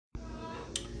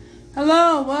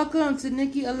Hello, welcome to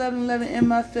Nikki 1111 in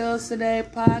my fields today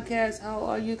podcast. How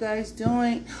are you guys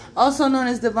doing? Also known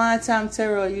as Divine Time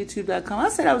Tarot on YouTube.com. I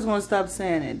said I was going to stop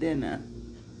saying it, didn't I?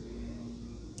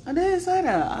 I did say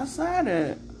that. I said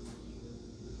it.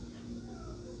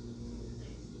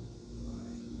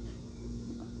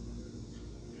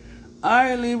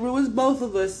 Alright, Libra, it's both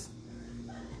of us.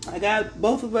 I got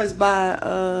both of us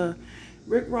by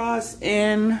Rick Ross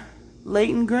and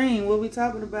Leighton Green. What we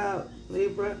talking about,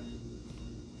 Libra?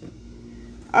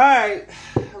 Alright,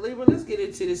 Libra, let's get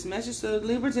into this message. So,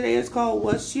 Libra, today is called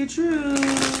What's Your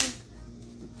Truth?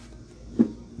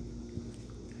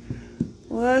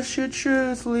 What's your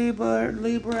truth, Libra?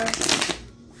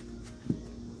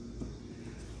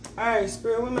 Alright,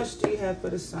 Spirit, what message do you have for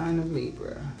the sign of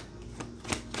Libra?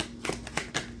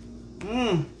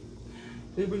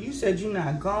 Libra, you said you're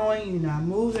not going, you're not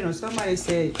moving, or somebody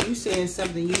said you saying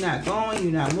something, you're not going,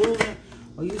 you're not moving,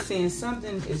 or you saying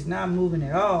something is not moving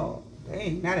at all.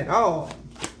 Dang, not at all.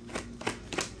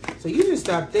 So you just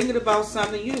stop thinking about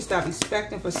something. You just stop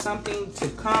expecting for something to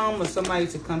come or somebody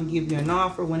to come give you an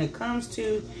offer. When it comes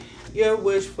to your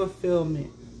wish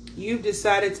fulfillment, you've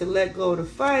decided to let go of the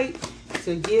fight,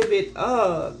 to give it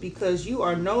up, because you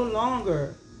are no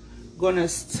longer going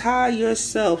to tie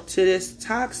yourself to this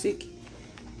toxic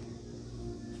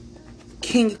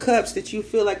King of Cups that you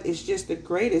feel like is just the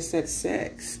greatest at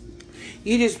sex.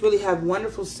 You just really have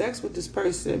wonderful sex with this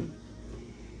person.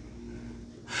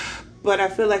 But I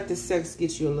feel like the sex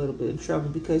gets you a little bit in trouble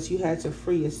because you had to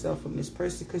free yourself from this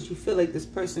person because you feel like this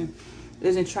person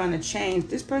isn't trying to change.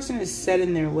 This person is set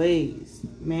in their ways,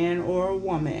 man or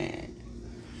woman.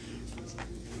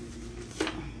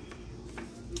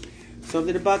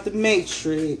 Something about the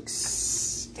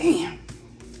Matrix. Damn.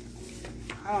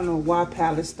 I don't know why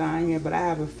Palestine here, but I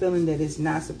have a feeling that it's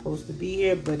not supposed to be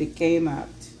here, but it came out.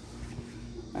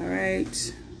 All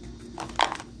right.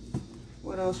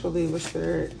 What else will Libra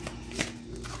Spirit?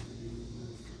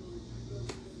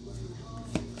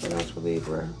 What else for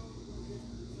Libra?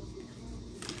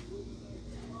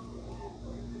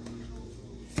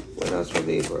 What else for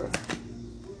Libra?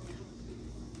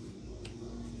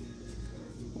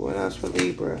 What else for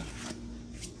Libra?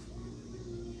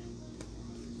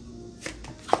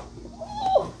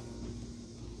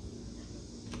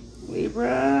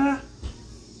 Libra.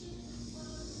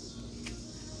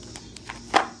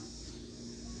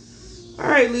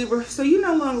 Alright, Libra, so you're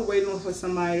no longer waiting for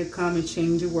somebody to come and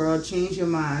change your world, change your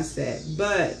mindset.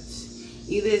 But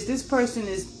either this person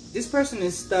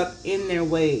is stuck in their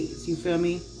ways, you feel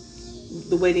me?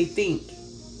 The way they think,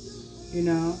 you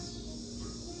know?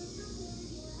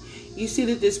 You see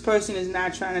that this person is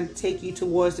not trying to take you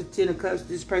towards the Ten of Cups.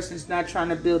 This person is not trying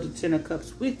to build the Ten of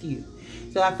Cups with you.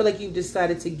 So I feel like you've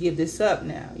decided to give this up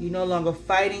now. You're no longer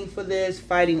fighting for this,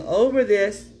 fighting over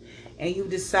this. And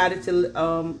you've decided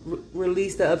to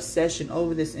release the obsession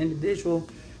over this individual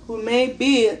who may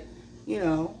be, you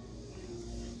know,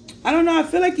 I don't know. I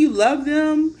feel like you love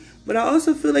them, but I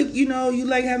also feel like, you know, you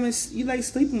like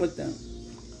sleeping with them.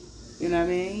 You know what I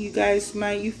mean? You guys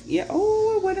might, yeah.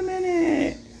 Oh, wait a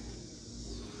minute.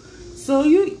 So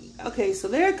so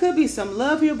there could be some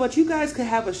love here, but you guys could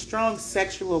have a strong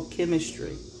sexual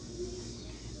chemistry.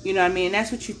 You know what I mean?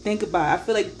 That's what you think about. I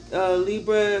feel like,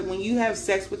 Libra, when you have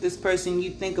sex with this person,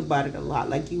 you think about it a lot.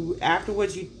 Like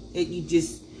afterwards,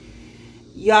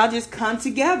 y'all just come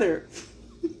together.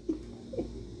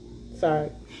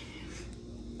 Sorry.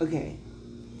 Okay.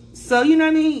 So, you know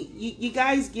what I mean? You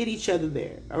guys get each other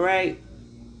there, all right?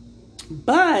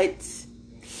 But,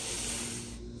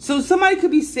 so somebody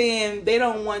could be saying they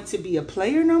don't want to be a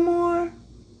player no more.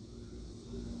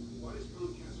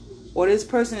 Or this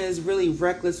person is really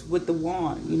reckless with the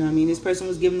wand. You know what I mean? This person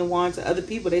was giving the wand to other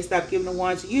people. They stopped giving the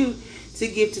wand to you to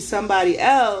give to somebody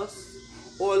else.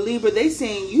 Or Libra, they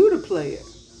saying you the player.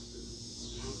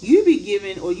 You be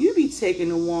giving or you be taking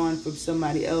the wand from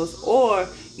somebody else. Or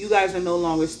you guys are no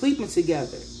longer sleeping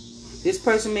together. This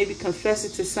person may be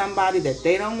confessing to somebody that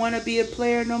they don't want to be a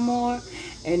player no more.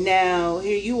 And now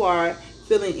here you are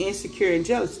feeling insecure and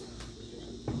jealous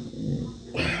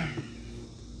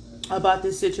about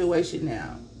this situation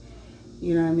now.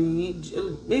 You know what I mean?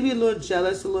 Maybe a little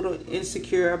jealous, a little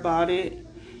insecure about it.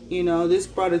 You know, this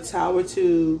brought a tower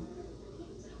to.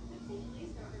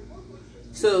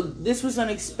 So this was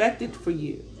unexpected for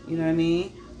you. You know what I mean?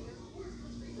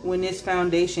 When this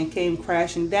foundation came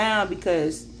crashing down,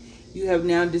 because you have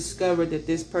now discovered that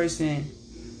this person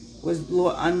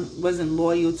wasn't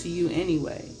loyal to you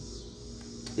anyway.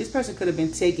 This person could have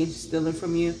been stealing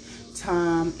from you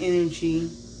time, energy.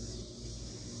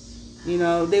 You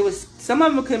know, some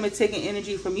of them could have been taking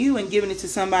energy from you and giving it to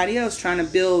somebody else, trying to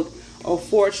build or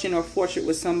fortune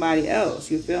with somebody else.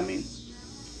 You feel me?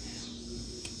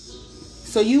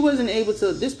 So you wasn't able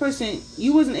to let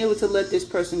this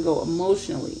person go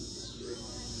emotionally.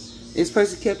 This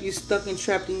person kept you stuck and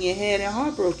trapped in your head and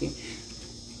heartbroken.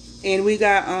 And we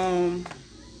got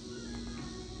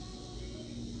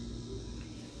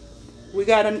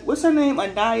what's her name?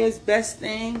 Anaya's best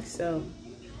thing. So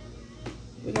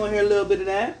we're gonna hear a little bit of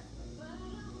that.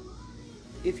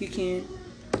 If you can.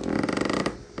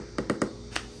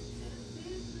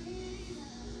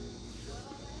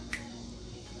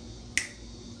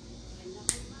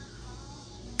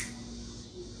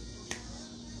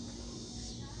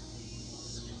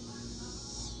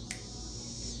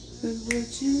 Look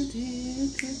what you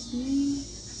did to me.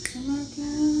 I'm not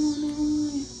counting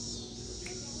on you.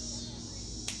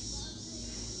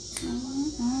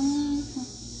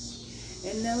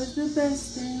 And that was the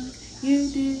best thing you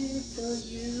did for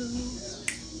you.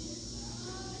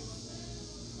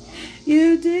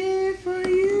 You did for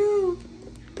you.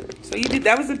 So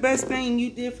that was the best thing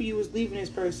you did for you, was leaving this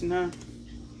person, huh?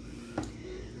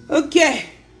 Okay.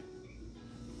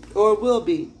 Or it will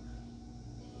be.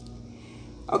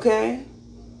 Okay.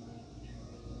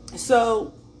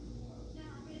 So,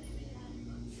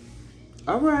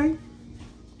 all right.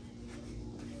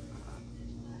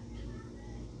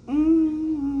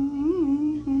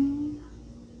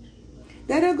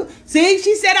 That'll go. See,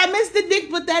 she said I missed the dick,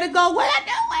 but that'll go. What I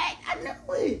know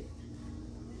it.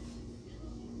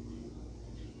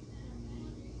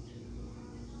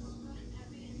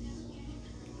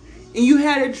 And you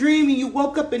had a dream and you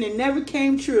woke up and it never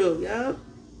came true. Yup.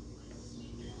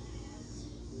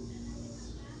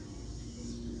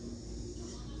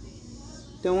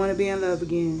 Don't want to be in love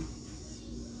again.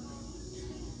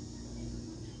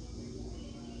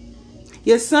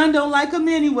 Your son don't like him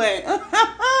anyway.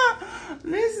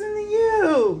 Listen to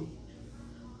you.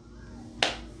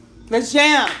 Let's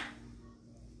jam.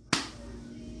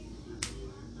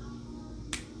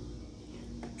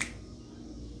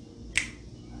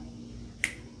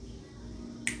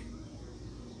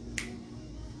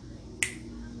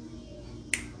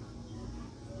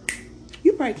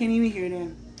 You probably can't even hear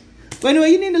that. But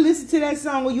anyway, you need to listen to that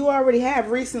song. Well, you already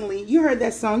have recently. You heard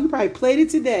that song. You probably played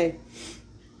it today.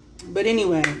 But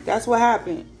anyway, that's what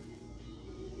happened.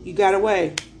 You got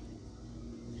away.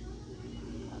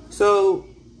 So,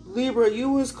 Libra, you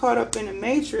was caught up in the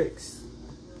matrix.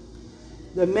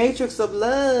 The matrix of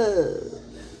love.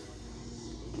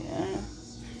 Yeah.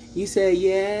 You said,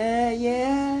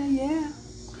 yeah.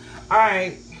 All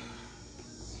right.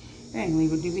 Dang,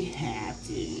 Libra, do we have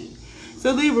to?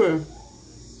 So, Libra.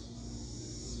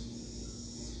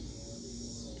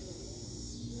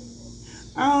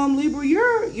 Libra,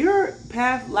 your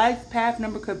life path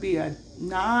number could be a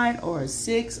 9 or a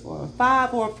 6 or a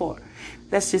 5 or a 4.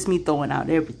 That's just me throwing out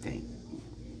everything,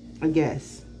 I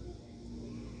guess.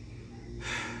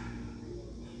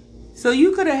 So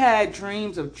you could have had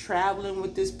dreams of traveling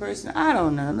with this person. I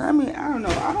don't know. I mean, I don't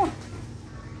know.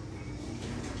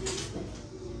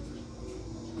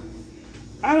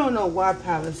 I don't know why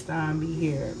Palestine be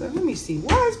here. But let me see.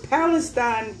 Why is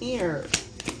Palestine here?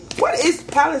 What is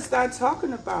Palestine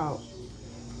talking about?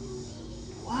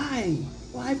 Why?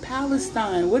 Why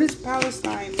Palestine? What does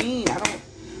Palestine mean?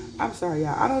 I'm sorry,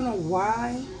 y'all. I don't know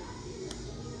why.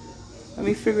 Let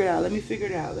me figure it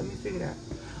out.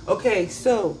 Okay,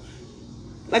 so,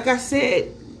 like I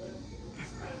said,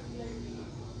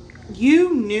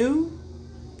 you knew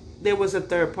there was a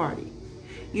third party.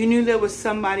 You knew there was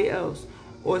somebody else.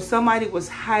 Or somebody was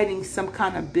hiding some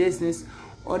kind of business.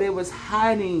 Or they was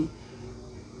hiding.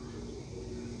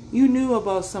 You knew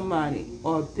about somebody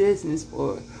or a business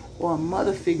or a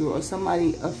mother figure or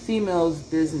somebody, a female's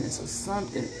business or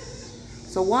something.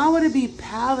 So why would it be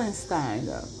Palestine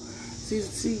though?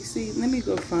 See, let me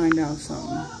go find out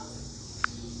something.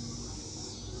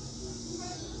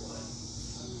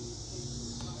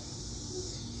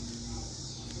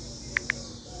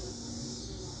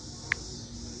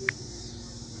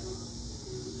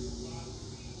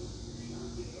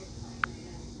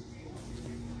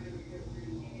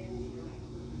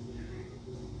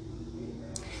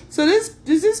 So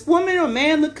does this woman or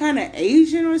man look kind of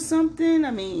Asian or something?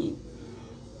 I mean,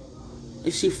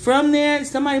 is she from there?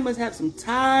 Somebody must have some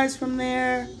ties from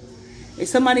there. Is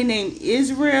somebody named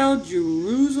Israel,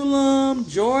 Jerusalem,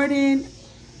 Jordan?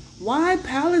 Why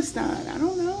Palestine? I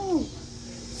don't know.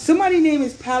 Somebody's name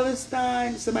is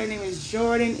Palestine. Somebody's name is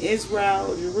Jordan,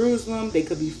 Israel, Jerusalem. They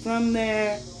could be from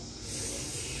there.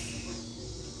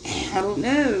 I don't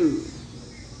know.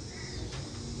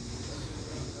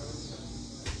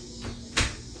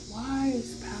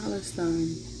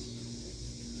 Palestine.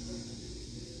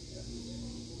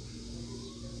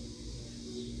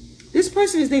 This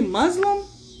person, is they Muslim?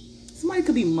 Somebody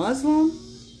could be Muslim.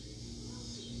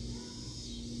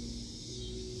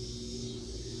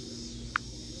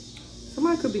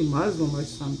 Somebody could be Muslim or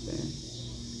something.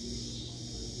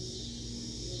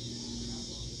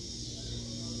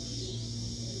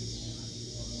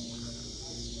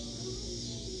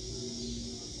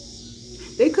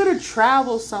 They could have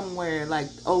traveled somewhere, like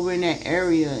over in that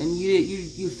area, and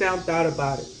you found out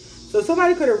about it. So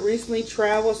somebody could have recently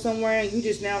traveled somewhere, and you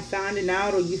just now found it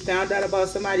out, or you found out about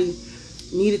somebody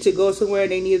needed to go somewhere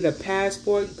and they needed a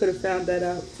passport. You could have found that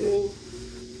out too.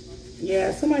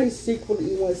 Yeah, somebody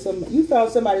secretly went you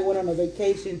found somebody went on a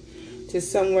vacation to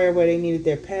somewhere where they needed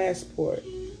their passport.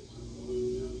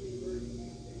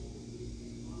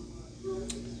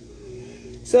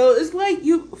 So it's like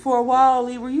you, for a while,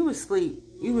 Libra, you was asleep.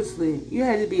 You was asleep. You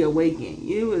had to be awakened.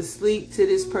 You was asleep to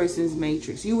this person's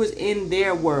matrix. You was in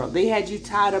their world. They had you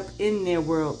tied up in their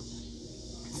world.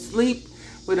 Sleep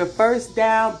with a first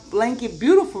down blanket,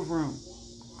 beautiful room.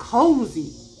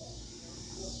 Cozy.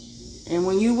 And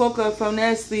when you woke up from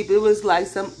that sleep, it was like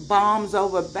some bombs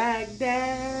over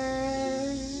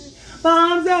Baghdad.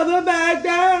 Bombs over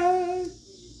Baghdad.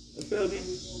 You feel me?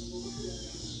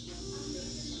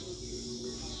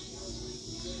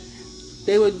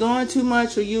 They were doing too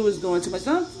much, or you was doing too much.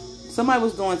 Somebody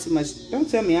was doing too much. Don't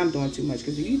tell me I'm doing too much,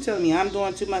 because if you tell me I'm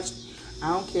doing too much, I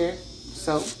don't care.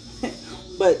 So,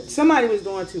 but somebody was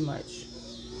doing too much.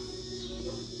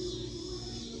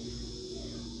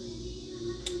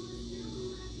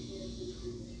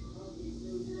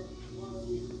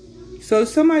 So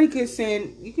somebody could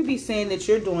saying, you could be saying that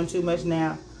you're doing too much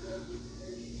now.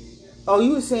 Oh,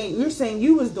 you're saying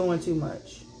you was doing too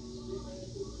much.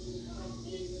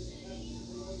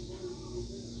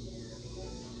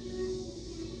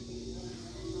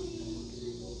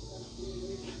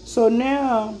 So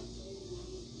now,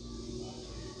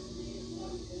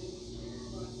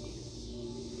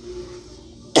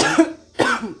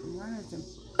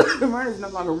 running is no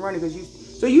longer running, because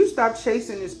you stopped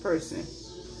chasing this person.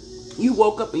 You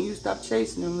woke up and you stopped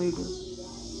chasing them, Libra.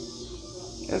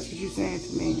 That's what you're saying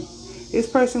to me. This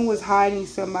person was hiding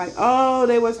somebody. Oh,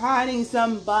 they was hiding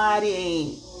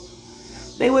somebody.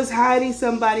 They was hiding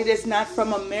somebody that's not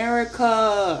from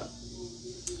America.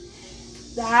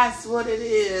 That's what it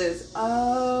is.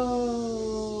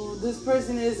 Oh, this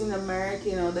person isn't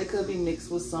American, or they could be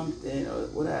mixed with something or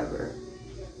whatever.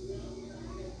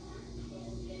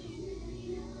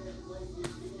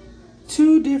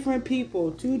 Two different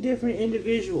people, two different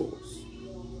individuals.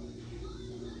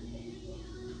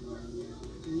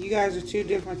 You guys are two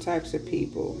different types of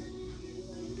people.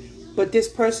 But this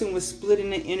person was splitting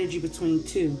the energy between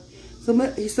two. So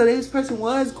this person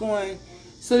was going...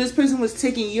 So this person was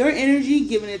taking your energy,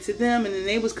 giving it to them, and then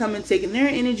they was coming, taking their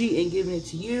energy and giving it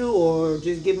to you, or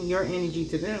just giving your energy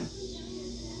to them.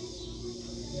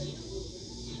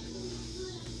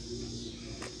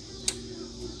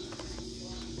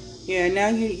 Yeah, now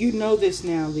you know this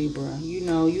now, Libra. You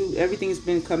know, everything's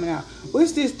been coming out.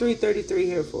 What's this 333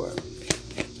 here for?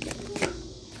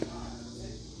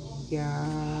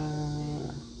 Yeah.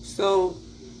 So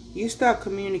you stop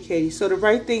communicating. So the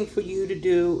right thing for you to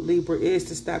do, Libra, is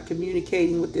to stop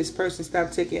communicating with this person.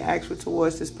 Stop taking action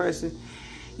towards this person.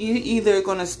 You either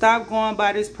going to stop going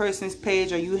by this person's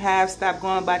page, or you have stopped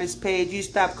going by this page. You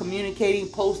stop communicating,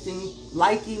 posting,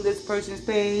 liking this person's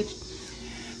page.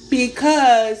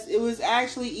 Because it was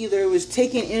actually either it was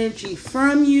taking energy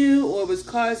from you, or it was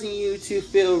causing you to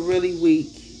feel really weak.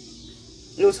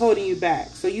 It was holding you back.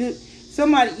 So you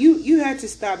had to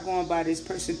stop going by this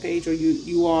person's page, or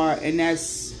you are, and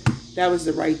that was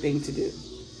the right thing to do.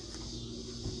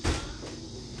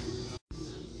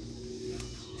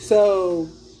 So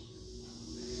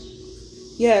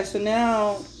yeah, so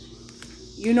now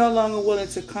you're no longer willing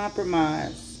to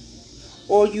compromise,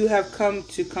 or you have come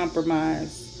to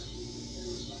compromise.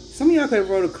 Some of y'all could have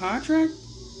wrote a contract,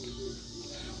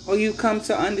 or you come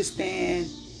to understand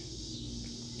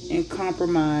and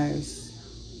compromise.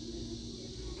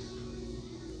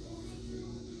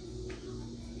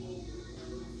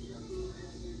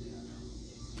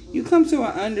 You come to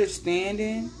an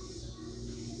understanding.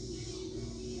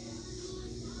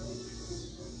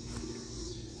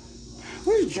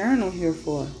 What's journal here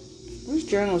for? What's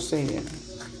journal saying?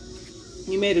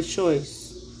 You made a choice.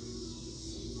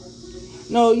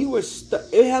 No, you were stuck.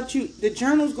 It helped you. The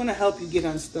journal's going to help you get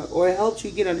unstuck, or it helped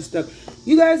you get unstuck.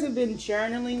 You guys have been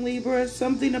journaling, Libra.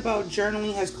 Something about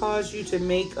journaling has caused you to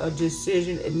make a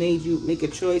decision. It made you make a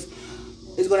choice.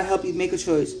 It's going to help you make a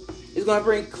choice. It's going to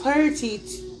bring clarity.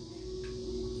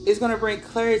 It's going to bring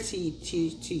clarity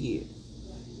to you.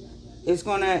 It's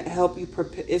going to help you.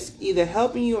 It's either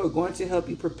helping you or going to help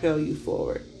you propel you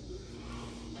forward.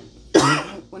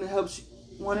 When it helps you,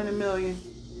 1 in a million.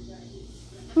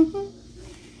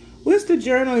 What's the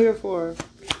journal here for?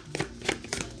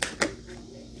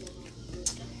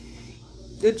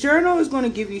 The journal is going to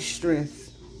give you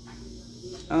strength,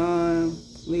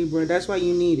 Libra. That's why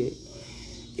you need it.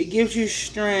 It gives you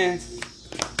strength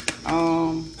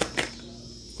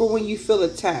for when you feel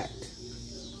attacked.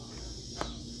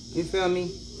 You feel me?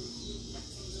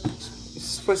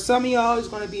 For some of y'all, it's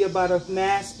going to be about a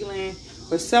masculine.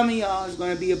 For some of y'all, it's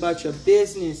going to be about your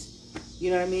business.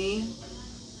 You know what I mean?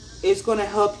 It's going to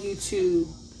help you to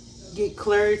get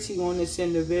clarity on this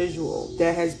individual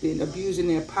that has been abusing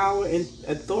their power and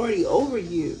authority over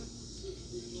you.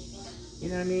 You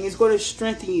know what I mean? It's going to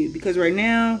strengthen you because right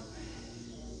now,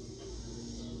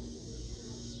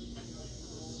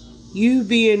 you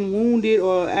being wounded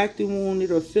or acting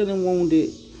wounded or feeling wounded,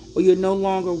 or you're no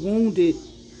longer wounded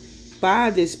by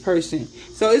this person.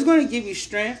 So it's going to give you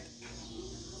strength.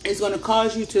 It's going to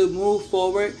cause you to move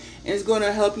forward. And it's going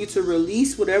to help you to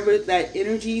release whatever that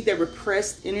energy, that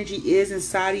repressed energy is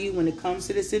inside of you when it comes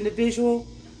to this individual.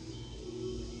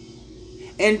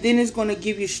 And then it's going to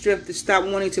give you strength to stop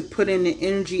wanting to put in the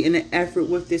energy and the effort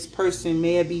with this person.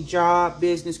 May it be job,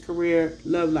 business, career,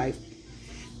 love life.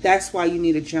 That's why you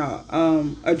need a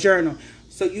journal.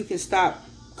 So you can stop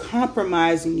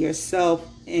compromising yourself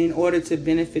in order to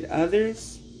benefit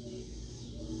others.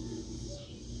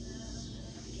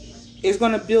 It's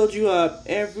going to build you up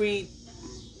every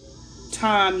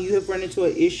time you have run into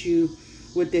an issue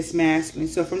with this masculine.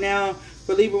 So from now,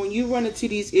 for Libra, when you run into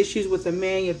these issues with a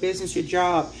man, your business, your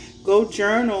job, go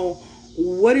journal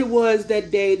what it was that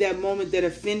day, that moment that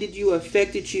offended you,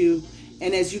 affected you.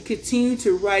 And as you continue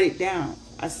to write it down,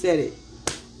 I said it.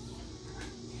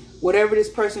 Whatever this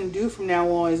person do from now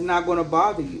on is not going to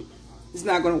bother you. It's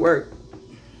not going to work.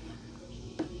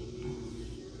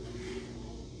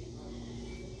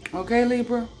 Okay,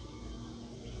 Libra?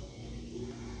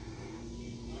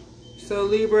 So,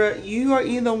 Libra, you are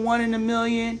either 1 in a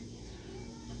million.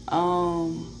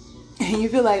 And you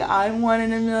feel like I'm 1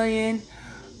 in a million.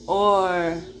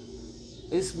 Or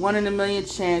it's 1 in a million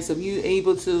chance of you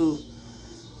able to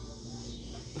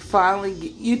finally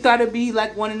you thought it'd be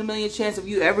like 1 in a million chance of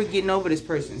you ever getting over this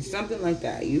person. Something like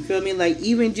that. You feel me? Like,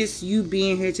 even just you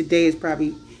being here today is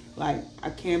probably like, I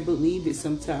can't believe it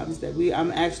sometimes that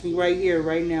I'm actually right here,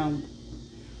 right now.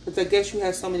 Because I guess you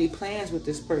have so many plans with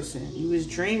this person. You was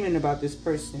dreaming about this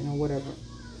person or whatever.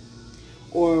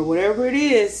 Or whatever it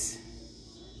is.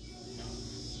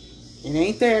 It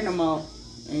ain't there no more.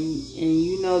 And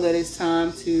you know that it's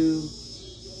time to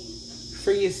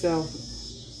free yourself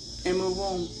and move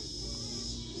on.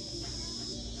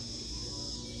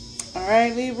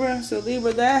 Alright, Libra. So,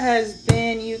 Libra, that has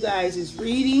been you guys'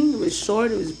 reading. It was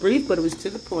short, it was brief, but it was to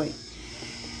the point.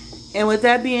 And with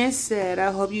that being said,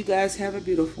 I hope you guys have a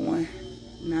beautiful one.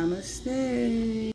 Namaste.